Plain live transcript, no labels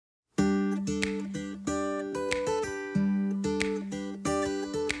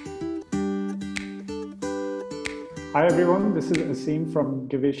Hi everyone, this is Asim from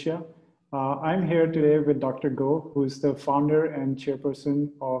Givesia. I'm here today with Dr. Go, who is the founder and chairperson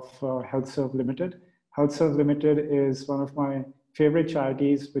of HealthServe Limited. HealthServe Limited is one of my favorite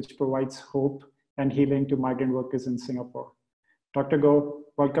charities which provides hope and healing to migrant workers in Singapore. Dr. Go,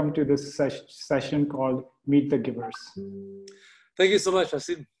 welcome to this session called Meet the Givers. Thank you so much,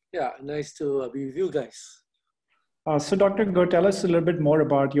 Asim. Yeah, nice to be with you guys. So Dr. Go, tell us a little bit more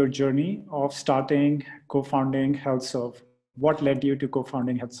about your journey of starting, co-founding HealthServe. What led you to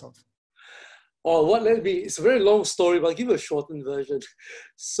co-founding HealthServe? Oh, what led me? It's a very long story, but I'll give you a shortened version.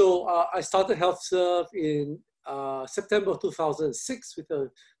 So I started HealthServe in September 2006 with a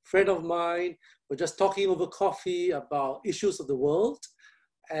friend of mine. We're just talking over coffee about issues of the world.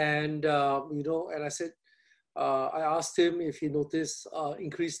 And, and I said, I asked him if he noticed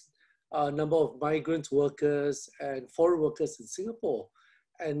increased number of migrant workers and foreign workers in Singapore.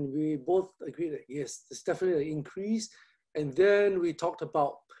 And we both agreed that yes, there's definitely an increase. And then we talked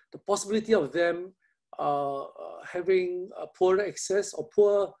about the possibility of them having poor access or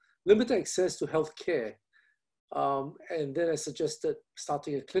poor limited access to healthcare. And then I suggested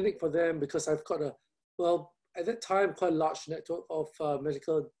starting a clinic for them because I've got at that time, quite a large network of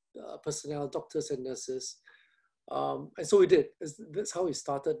medical personnel, doctors and nurses. And so we did. That's how we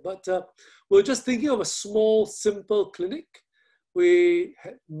started. But we were just thinking of a small, simple clinic. We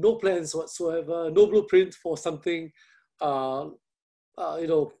had no plans whatsoever, no blueprint for something, like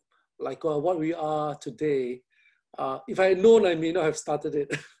what we are today. If I had known, I may not have started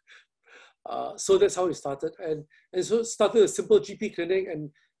it. So that's how we started. And so started a simple GP clinic. And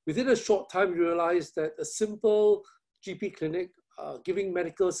within a short time, we realized that a simple GP clinic, giving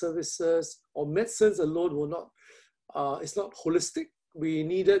medical services or medicines alone will not, it's not holistic. We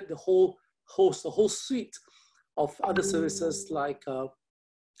needed the whole suite of other services like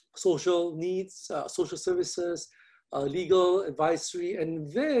social needs, social services, legal advisory. And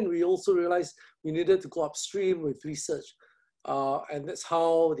then we also realized we needed to go upstream with research. And that's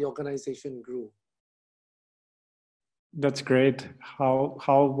how the organization grew. That's great.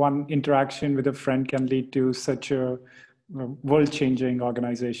 How one interaction with a friend can lead to such a world-changing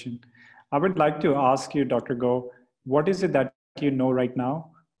organization. I would like to ask you, Dr. Go, what is it that you know right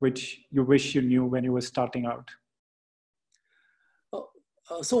now, which you wish you knew when you were starting out?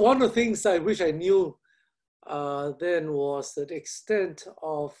 So one of the things I wish I knew then was the extent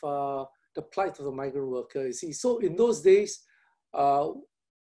of the plight of the migrant worker. You see, so in those days, we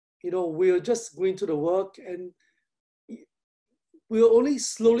were just going to the work and we were only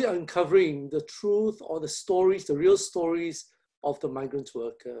slowly uncovering the truth or the stories, the real stories of the migrant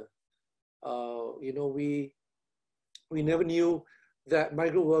worker. We never knew that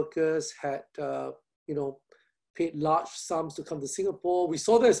migrant workers had, paid large sums to come to Singapore. We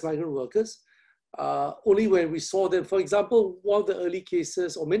saw them as migrant workers. Only when we saw them, for example, one of the early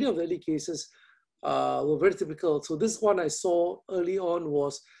cases, or many of the early cases, were very typical. So this one I saw early on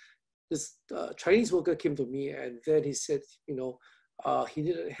was this Chinese worker came to me and then he said, he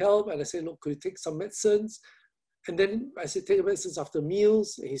needed help. And I said, look, could you take some medicines? And then I said, take the medicines after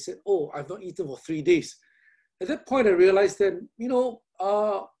meals. And he said, oh, I've not eaten for 3 days. At that point, I realized that,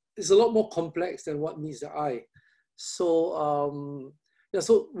 it's a lot more complex than what meets the eye. So,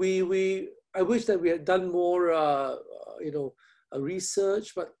 so I wish that we had done more,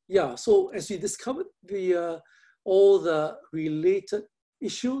 research. But yeah, so as we discovered all the related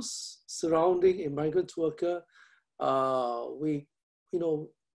issues surrounding a migrant worker, we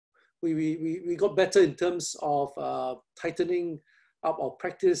got better in terms of tightening up our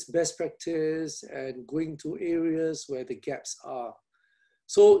practice, best practice, and going to areas where the gaps are.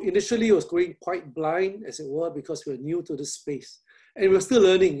 So initially it was going quite blind, as it were, because we were new to this space. And we're still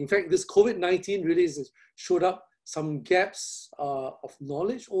learning. In fact, this COVID-19 really showed up some gaps of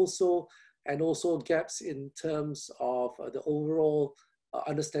knowledge also, and also gaps in terms of the overall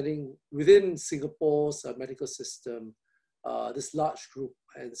understanding within Singapore's medical system, this large group.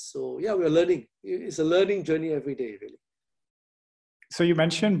 And so, yeah, we're learning. It's a learning journey every day, really. So you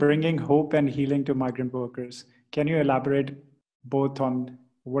mentioned bringing hope and healing to migrant workers. Can you elaborate both on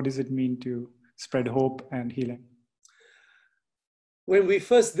what does it mean to spread hope and healing? When we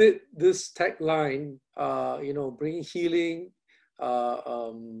first did this tagline, bringing healing,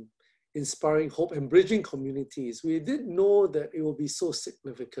 inspiring hope and bridging communities, we didn't know that it would be so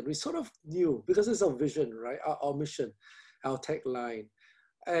significant. We sort of knew because it's our vision, right? Our mission, our tagline.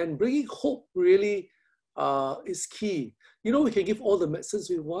 And bringing hope really is key. We can give all the medicines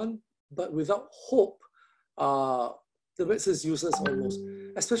we want, but without hope, the medicine is useless almost.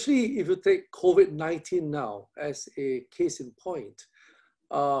 Especially if you take COVID-19 now as a case in point.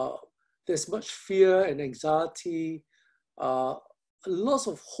 there's much fear and anxiety, a loss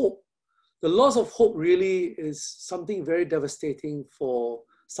of hope. The loss of hope really is something very devastating for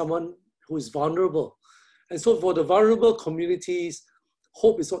someone who is vulnerable. And so for the vulnerable communities,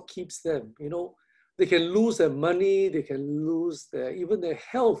 hope is what keeps them. You know, they can lose their money, they can lose even their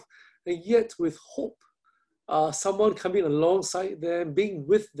health, and yet with hope, someone coming alongside them, being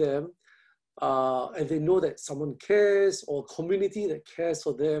with them, and they know that someone cares, or community that cares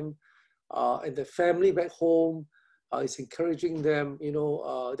for them, and their family back home is encouraging them, you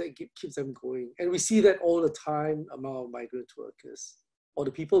know, that keeps them going. And we see that all the time among our migrant workers, or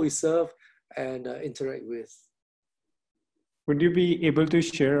the people we serve and interact with. Would you be able to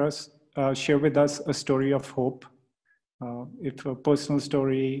share with us a story of hope, if a personal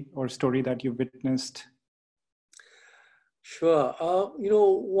story or story that you witnessed? Sure. You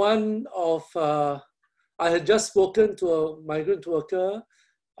know, I had just spoken to a migrant worker.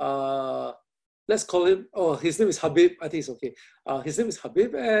 Let's call him, oh, his name is Habib. I think it's okay. His name is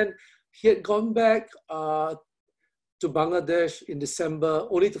Habib, and he had gone back to Bangladesh in December,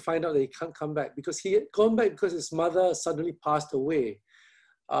 only to find out that he can't come back, because he had gone back because his mother suddenly passed away.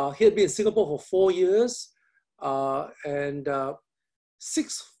 He had been in Singapore for 4 years, and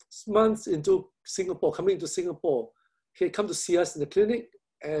 6 months into Singapore, coming to Singapore, he had come to see us in the clinic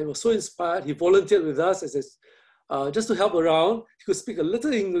and was so inspired. He volunteered with us just to help around. He could speak a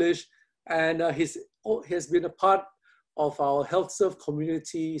little English, and he has been a part of our HealthServe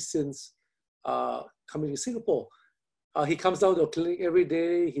community since coming to Singapore. He comes down to our clinic every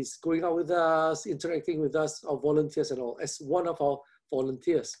day. He's going out with us, interacting with us, our volunteers and all, as one of our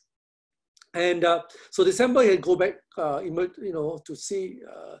volunteers. And so December, he'd go back, you know, to see,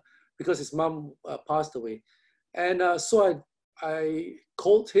 because his mom passed away. And so I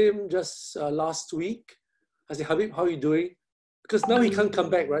called him just last week. I said, Habib, how are you doing? Because now he can't come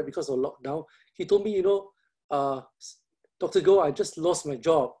back, right, because of lockdown. He told me, you know, Dr. Goh, I just lost my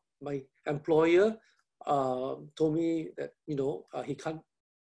job. My employer told me that, you know, he can't,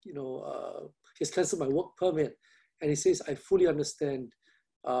 you know, he's canceled my work permit. And he says, I fully understand.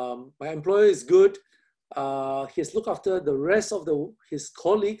 My employer is good. He has looked after the rest of his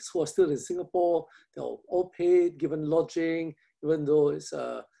colleagues who are still in Singapore. They're all paid, given lodging, even though it's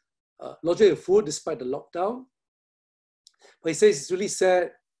lodging and food despite the lockdown. But he says it's really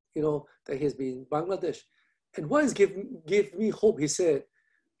sad, you know, that he has been in Bangladesh. And what has gave me hope, he said,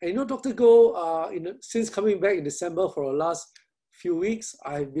 and you know, Dr. Goh, since coming back in December for the last few weeks,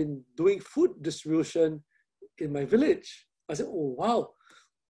 I've been doing food distribution in my village. I said, oh, wow.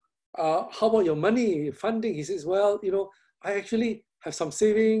 How about your money, funding? He says, well, you know, I actually have some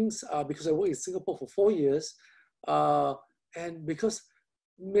savings because I worked in Singapore for 4 years. And because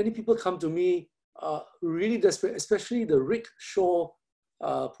many people come to me really desperate, especially the rickshaw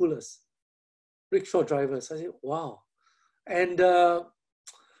pullers, rickshaw drivers. I said, wow. And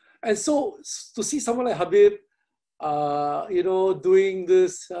so to see someone like Habib, you know, doing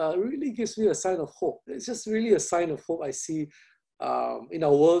this really gives me a sign of hope. It's just really a sign of hope I see in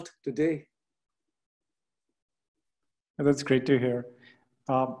our world today. That's great to hear.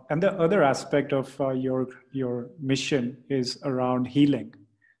 And the other aspect of your mission is around healing.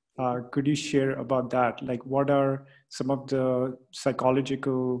 Could you share about that? Like, what are some of the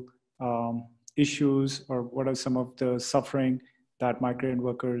psychological issues, or what are some of the suffering that migrant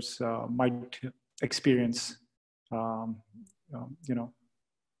workers might experience? You know.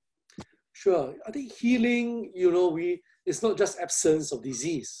 Sure. I think healing, you know, it's not just absence of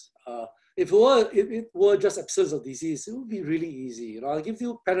disease. If it were just absence of disease, it would be really easy. You know, I'll give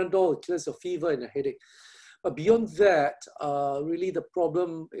you Panadol, it clears your fever and a headache. But beyond that, really the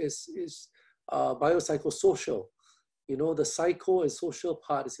problem is biopsychosocial. You know, the psycho and social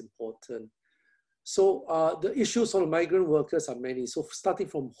part is important. So the issues for the migrant workers are many. So starting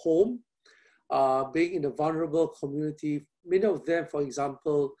from home, being in a vulnerable community, many of them, for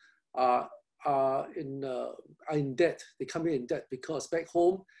example, are in debt. They come in debt because back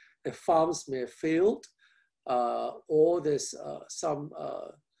home, their farms may have failed, or there's some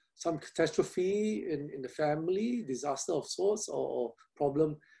catastrophe in the family, disaster of sorts or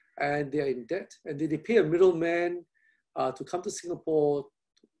problem, and they are in debt. And they pay a middleman to come to Singapore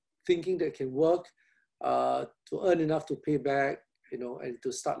thinking they can work to earn enough to pay back, you know, and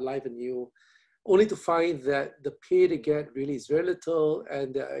to start life anew, only to find that the pay they get really is very little,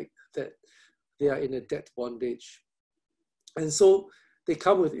 and that they are in a debt bondage. And so they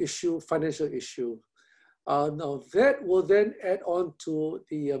come with financial issue. Now that will then add on to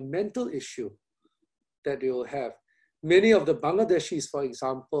the mental issue that they will have. Many of the Bangladeshis, for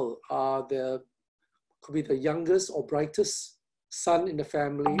example, could be the youngest or brightest son in the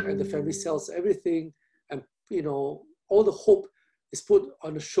family, and the family sells everything, and all the hope is put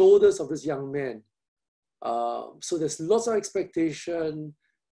on the shoulders of this young man. So there's lots of expectation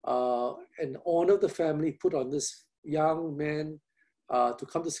and honor of the family put on this young man to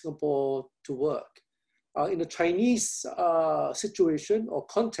come to Singapore to work. In a Chinese situation or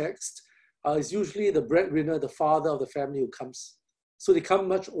context, it's usually the breadwinner, the father of the family who comes. So they come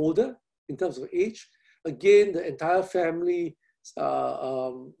much older in terms of age. Again, the entire family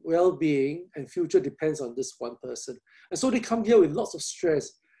well-being and future depends on this one person. And so they come here with lots of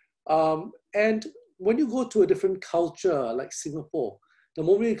stress. And when you go to a different culture like Singapore, the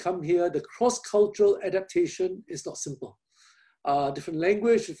moment you come here, the cross-cultural adaptation is not simple. Different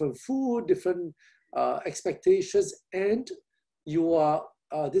language, different food, different expectations, and you are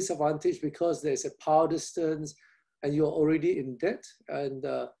disadvantaged because there's a power distance and you're already in debt and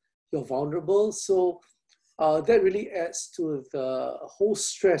you're vulnerable. So that really adds to the whole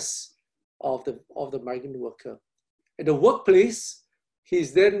stress of the migrant worker. In the workplace,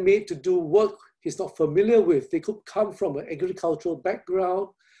 he's then made to do work he's not familiar with. They could come from an agricultural background,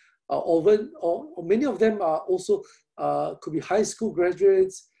 or many of them are also could be high school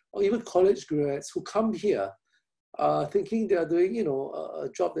graduates or even college grads who come here thinking they are doing a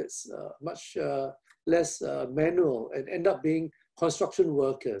job that's much less manual and end up being construction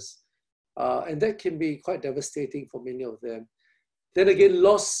workers. And that can be quite devastating for many of them. Then again,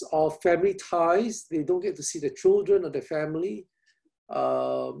 loss of family ties. They don't get to see their children or their family.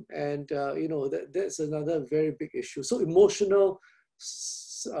 That's another very big issue. So emotional,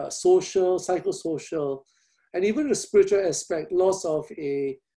 social, psychosocial, and even the spiritual aspect, loss of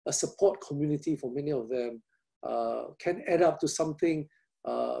a support community for many of them can add up to something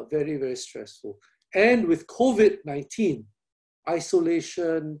very, very stressful. And with COVID-19,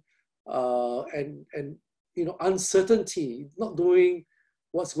 isolation and uncertainty, not knowing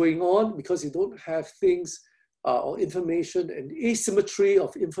what's going on because you don't have things or information, and asymmetry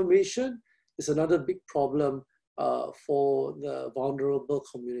of information is another big problem for the vulnerable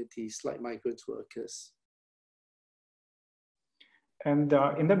communities like migrant workers. And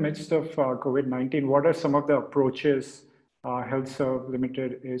in the midst of COVID-19, what are some of the approaches HealthServe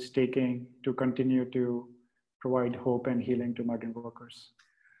Limited is taking to continue to provide hope and healing to migrant workers?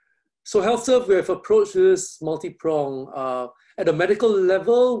 So HealthServe, we have approached this multi-prong. At a medical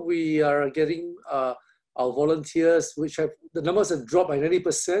level, we are getting our volunteers, the numbers have dropped by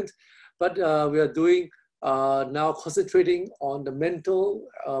 90%, but we are doing now concentrating on the mental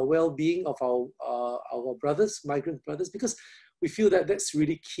well-being of our brothers, migrant brothers, because we feel that that's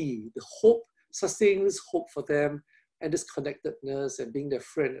really key. The hope, sustaining this hope for them, and this connectedness and being their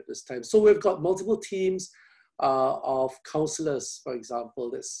friend at this time. So we've got multiple teams of counselors, for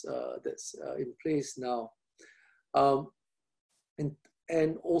example, that's in place now.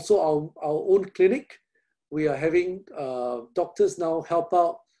 And also our own clinic. We are having doctors now help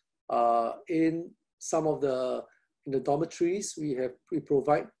out in some of the dormitories. We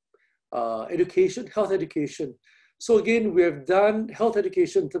provide education, health education. So again, we have done health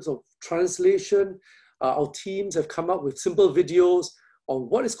education in terms of translation. Our teams have come up with simple videos on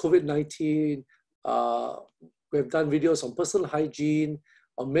what is COVID-19. We have done videos on personal hygiene,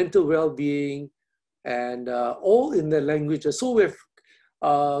 on mental well-being, and all in their languages. So we've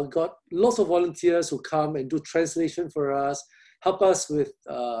got lots of volunteers who come and do translation for us, help us with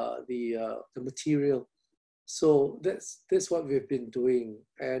the material. So that's what we've been doing.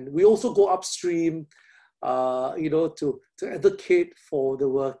 And we also go upstream, to advocate for the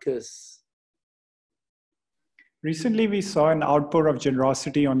workers. Recently, we saw an outpour of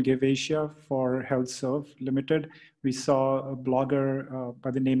generosity on Give Asia for HealthServe Limited. We saw a blogger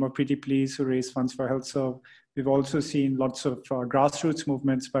by the name of Pretty Please who raised funds for HealthServe. We've also seen lots of grassroots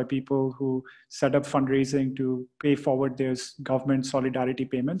movements by people who set up fundraising to pay forward their government solidarity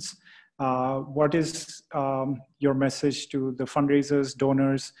payments. What is your message to the fundraisers,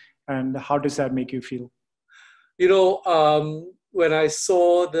 donors, and how does that make you feel? When I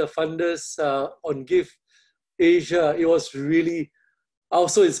saw the funders on Give Asia, it was really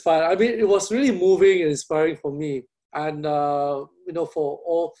also inspired. I mean, it was really moving and inspiring for me. And, for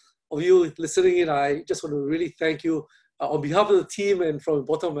all of you listening in, I just want to really thank you on behalf of the team and from the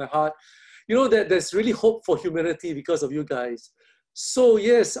bottom of my heart. That there's really hope for humanity because of you guys. So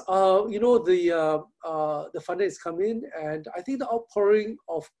yes, the funders come in, and I think the outpouring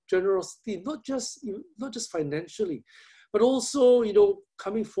of generosity, not just financially, but also,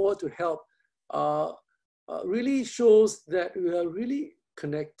 coming forward to help, really shows that we are really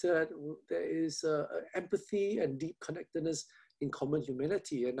connected. There is empathy and deep connectedness in common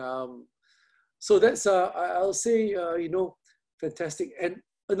humanity. And so that's, I'll say, fantastic. And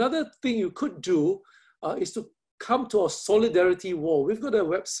another thing you could do is to come to our solidarity wall. We've got a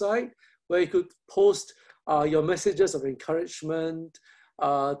website where you could post your messages of encouragement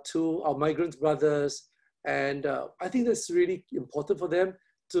to our migrant brothers. And I think that's really important for them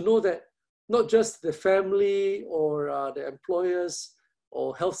to know that not just the family or the employers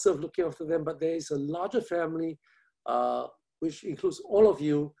or HealthServe looking after them, but there is a larger family which includes all of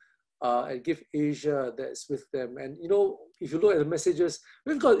you and Give Asia that's with them. And you know, if you look at the messages,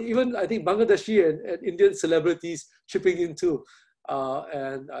 we've got even, I think, Bangladeshi and Indian celebrities chipping in too.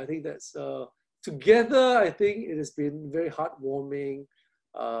 And I think that's, together, I think it has been very heartwarming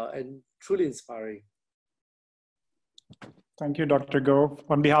and truly inspiring. Thank you, Dr. Go.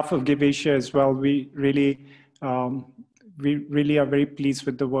 On behalf of Give Asia as well, we really are very pleased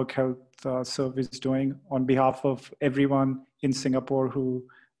with the work HealthServe is doing on behalf of everyone in Singapore who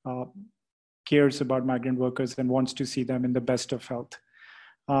cares about migrant workers and wants to see them in the best of health.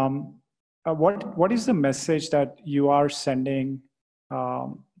 What is the message that you are sending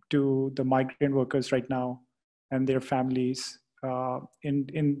to the migrant workers right now and their families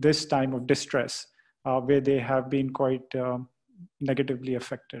in this time of distress, where they have been quite negatively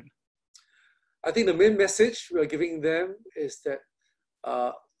affected? I think the main message we are giving them is that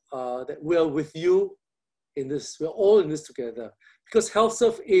that we are with you in this. We're all in this together, because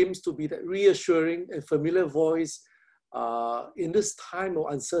HealthServe aims to be that reassuring and familiar voice in this time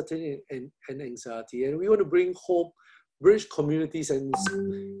of uncertainty and anxiety. And we want to bring hope, bridge communities, and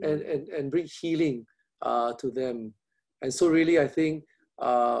bring healing to them. And so really, I think,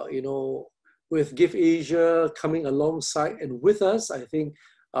 you know, with Give Asia coming alongside and with us, I think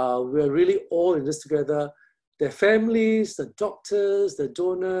we're really all in this together. Their families, the doctors, the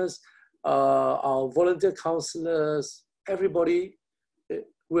donors, our volunteer counselors, everybody,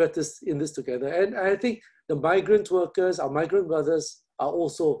 we're in this together. And I think the migrant workers, our migrant brothers are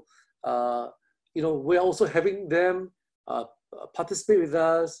also, you know, we're also having them participate with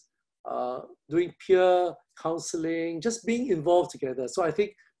us, doing peer counseling, just being involved together. So I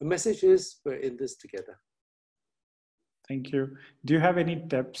think the message is we're in this together. Thank you. Do you have any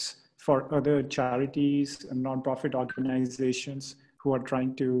tips for other charities and nonprofit organizations who are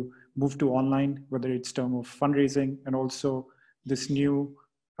trying to move to online, whether it's term of fundraising and also this new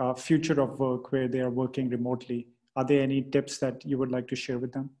future of work where they are working remotely? Are there any tips that you would like to share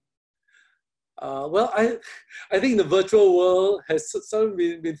with them? Well, I think the virtual world has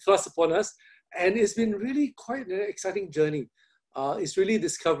suddenly been thrust upon us, and it's been really quite an exciting journey. It's really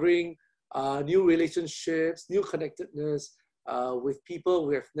discovering new relationships, new connectedness with people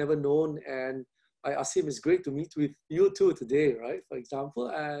we have never known. And Asim, it's great to meet with you too today, right? For example,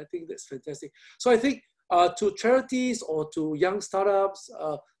 I think that's fantastic. So I think to charities or to young startups,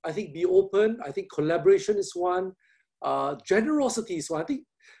 I think be open. I think collaboration is one. Generosity is one. I think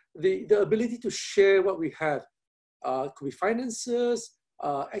the ability to share what we have could be finances,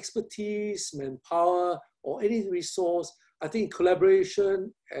 expertise, manpower, or any resource. I think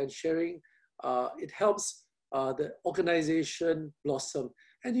collaboration and sharing, it helps the organization blossom,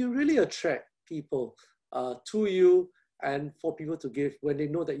 and you really attract people to you and for people to give when they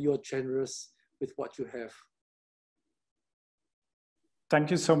know that you are generous with what you have. Thank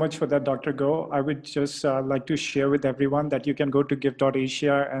you so much for that, Dr. Go. I would just like to share with everyone that you can go to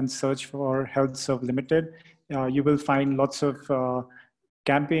give.asia and search for HealthServe Limited. You will find lots of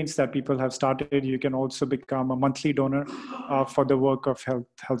campaigns that people have started. You can also become a monthly donor for the work of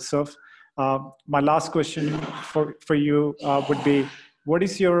HealthServe. My last question for you would be, what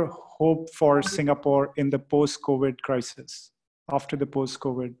is your hope for Singapore in the post-COVID crisis, after the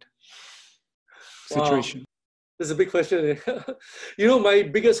post-COVID situation? Wow. That's a big question. You know, my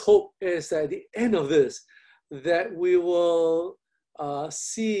biggest hope is that at the end of this, that we will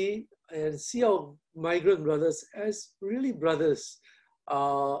see our migrant brothers as really brothers.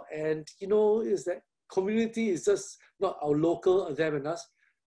 And, you know, is that community is just not our local, them and us,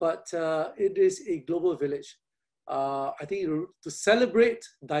 but it is a global village. I think to celebrate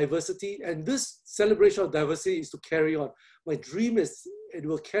diversity, and this celebration of diversity is to carry on. My dream is it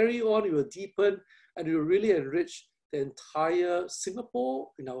will carry on, it will deepen, and it will really enrich the entire Singapore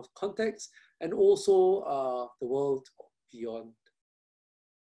in our context, and also the world beyond.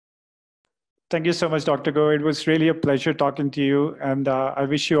 Thank you so much, Dr. Go. It was really a pleasure talking to you, and I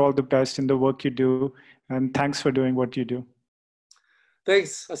wish you all the best in the work you do, and thanks for doing what you do.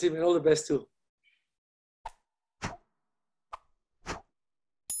 Thanks, Asim, and all the best too.